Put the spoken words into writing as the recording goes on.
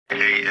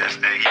Yes,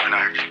 they even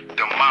are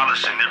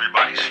demolishing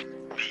everybody's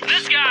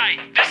beats.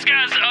 This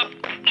guy's up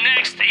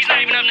next. He's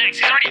not even up next.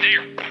 He's already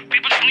there.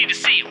 People just need to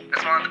see him.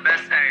 That's one of the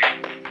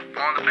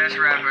best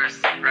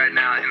rappers right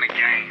now in the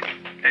game.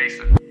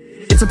 Asa.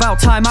 It's about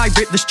time I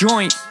rip this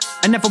joint.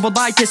 I never will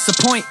I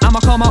disappoint.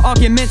 I'ma call my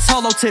arguments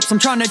hollow tips. I'm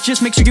trying to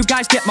just make sure you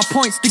guys get my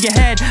points through your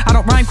head. I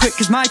don't rhyme quick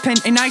cause my pen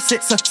ain't nice.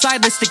 It's a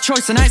stylistic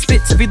choice and I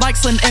spit to be like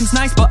Slim M's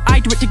nice, but I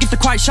do it to give the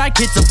quiet shy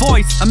kids a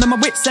voice. I'm in my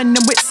wits and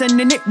I'm witsin'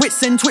 and it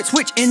witsin'.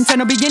 Twitch ins and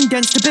I'll be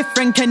indents to Biff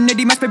and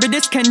Kennedy. My spirit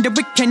is Ken, the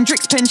wick can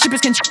Drix pen.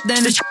 Shippers can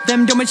then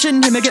them don't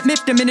mention him. I get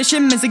miffed, diminish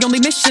him as the only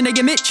mission. I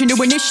admit you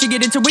know initiate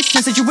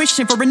intuition.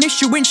 Situation for an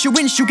issue,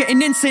 you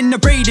getting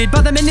incinerated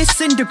by the menace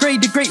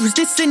degraded. Great, who's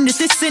this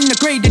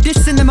disintegrated?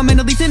 Dissing them, I'm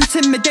mentally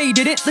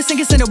intimidated. It listen,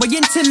 gets in a way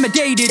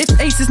intimidated. If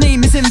Ace's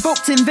name is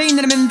invoked in vain,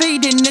 then I'm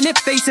invading. And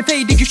if Ace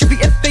evaded, you should be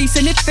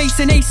effacing. If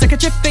facing Ace, I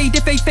catch a fade.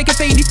 If fake a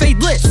fade, he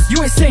fadeless.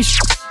 You ain't saying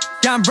shit.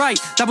 Damn right,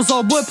 that was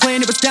all wordplay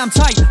and it was damn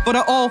tight. But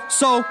I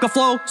also got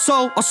flow,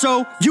 so I'll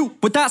show you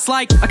what that's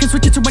like. I can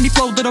switch it to any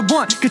flow that I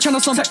want. Can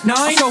channel some Tech 9.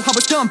 I'll show how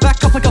it's done,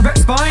 back up like a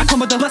Rex spine. I come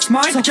with the less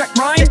mind, so Jack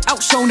Ryan. Get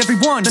outshone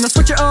everyone, then I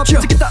switch it up to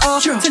get the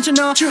attention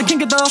up. The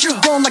king of the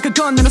roam like a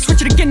gun, then I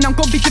switch it again. I'm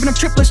gonna be giving them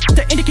triplets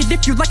to indicate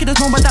if you like it, that's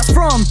where that's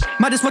from.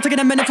 Might as well take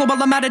it a minute flow while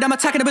I'm at it. I'm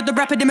attacking it with the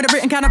rapid imminent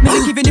written kind of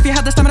music. Even if you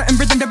had the stamina and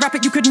rhythm to rap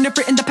it, you couldn't have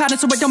written the pattern,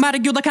 so it don't matter.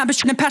 You like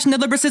ambition and passion, the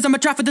lyricism. A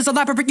draft with this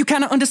elaborate, you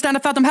cannot understand. I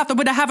fathom half the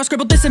way I have. I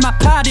scribbled this in my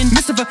padding.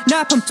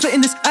 Nap, I'm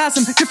splitting this ass,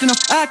 I'm drifting off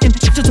acting.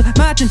 Just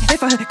imagine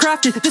if I had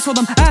crafted this while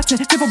I'm acting.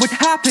 Different would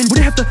happen, would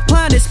it have the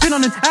planet spin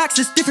on an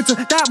axis? Different to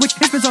that which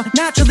is spins on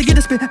naturally, get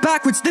it spin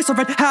backwards. This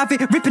already have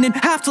it ripping in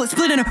half till it's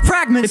split into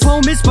fragments. If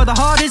home is where the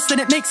heart is, then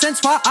it makes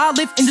sense why I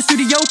live in the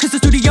studio. Cause the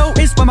studio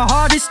is where my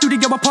heart is.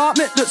 Studio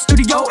apartment, the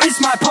studio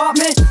is my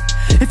apartment.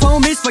 If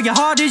home is where your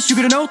heart is, you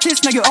gotta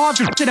notice. Now you're all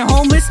drifted and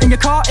homeless in your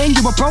car and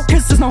you were broke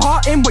cause there's no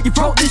heart in what you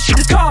wrote. This shit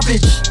is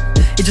garbage.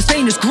 It just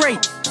ain't as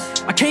great.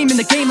 I came in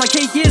the game like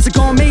 8 years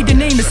ago and made a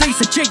name as Ace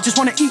of Jake. Just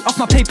wanna eat off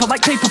my paper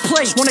like paper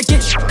plates. Wanna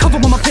get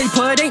covered with my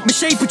paper, it ain't my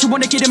shape. But you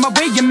wanna get in my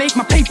way and make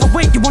my paper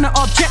wait. You wanna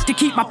object to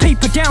keep my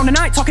paper down and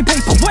I ain't talking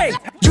paper weight.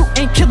 You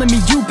ain't killing me,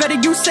 you better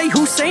you say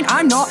Hussein.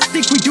 I'm not,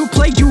 think we do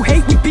play, you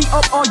hate. We beat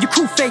up all your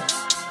crew fake.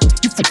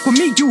 You fuck with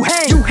me, you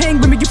hang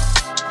with me, you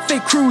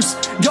fake crews.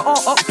 You're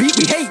all upbeat,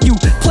 we hate you.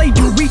 Play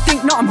you, we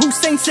think not, I'm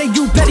Hussein. Say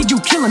you better, you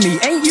killing me,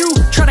 ain't you?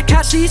 Try to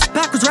catch these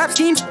backwards rap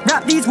schemes.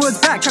 Rap these words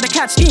back, try to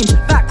catch schemes.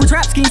 Backwards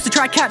rap schemes to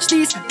try catch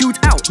these dudes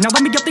out. Now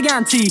let me up the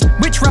ante.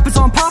 Which rapper's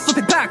on par? Flip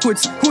it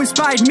backwards. Who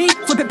inspired me?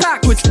 Flip it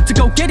backwards. To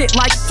go get it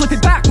like flip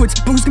it backwards.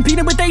 But who's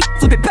competing with they?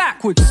 Flip it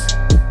backwards.